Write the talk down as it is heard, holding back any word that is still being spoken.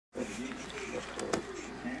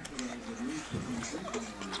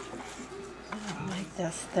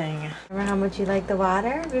disgusting. Remember how much you like the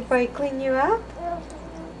water before I clean you up?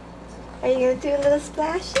 Are you gonna do a little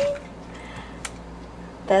splashing?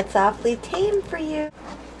 That's awfully tame for you.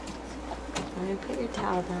 Let me put your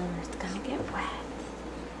towel down or it's gonna get wet.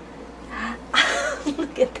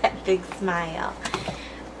 Look at that big smile.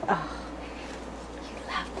 Oh, you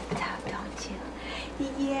love the tub, don't you?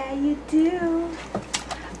 Yeah, you do.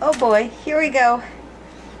 Oh boy, here we go.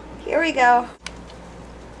 Here we go.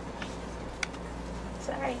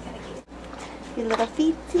 Sorry, gotta get your little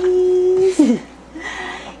feeties.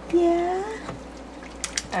 Yeah.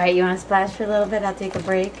 Alright, you want to splash for a little bit? I'll take a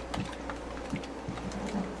break.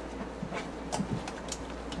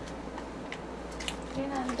 You're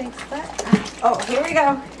not a big splash. Oh, here we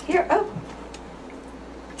go. Here, oh.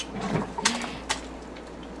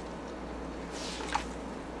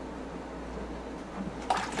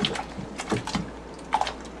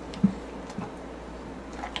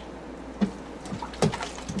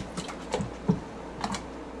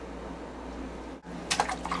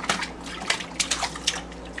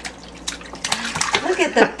 Look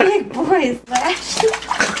at the big boy splashing.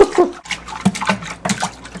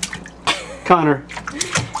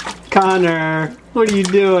 Connor, what are you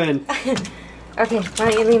doing? Okay,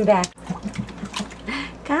 why don't you lean back?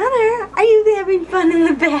 Connor, are you having fun in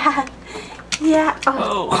the bath? Yeah.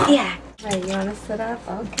 Oh. Yeah. Right, you want to sit up?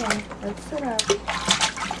 Okay, let's sit up.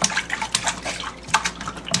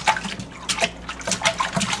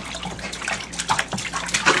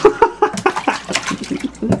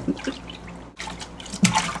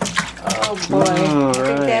 Oh boy, I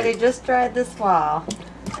think Daddy just dried this wall.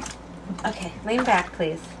 Okay, lean back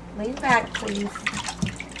please. Lean back please.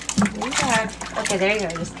 Lean back. Okay, there you go.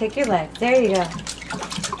 Just kick your legs. There you go.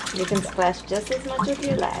 You can splash just as much with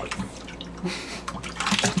your legs.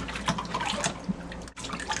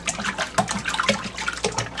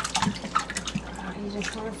 Oh, you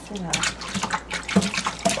just want to sit up.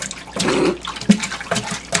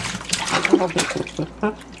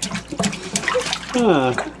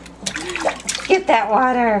 Get that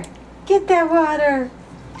water. Get that water.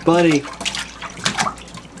 Buddy.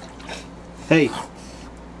 Hey.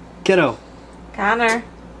 Kiddo. Connor.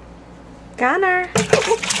 Connor.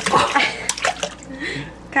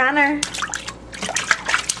 Connor.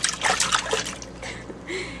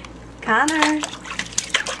 Connor.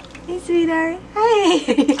 Hey, sweetheart. Hey.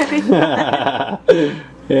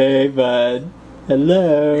 Hey, bud.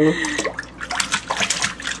 Hello.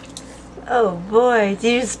 Oh boy,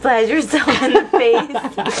 did you splash yourself in the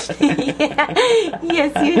face? Yeah.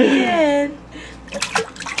 Yes, you did.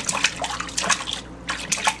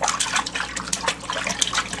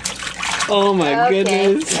 Oh my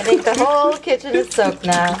goodness. I think the whole kitchen is soaked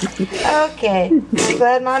now. Okay.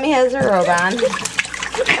 Glad Mommy has her robe on.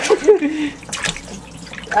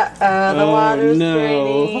 Uh-oh, the water's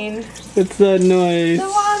draining. It's that noise. The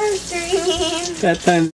water's draining. That time.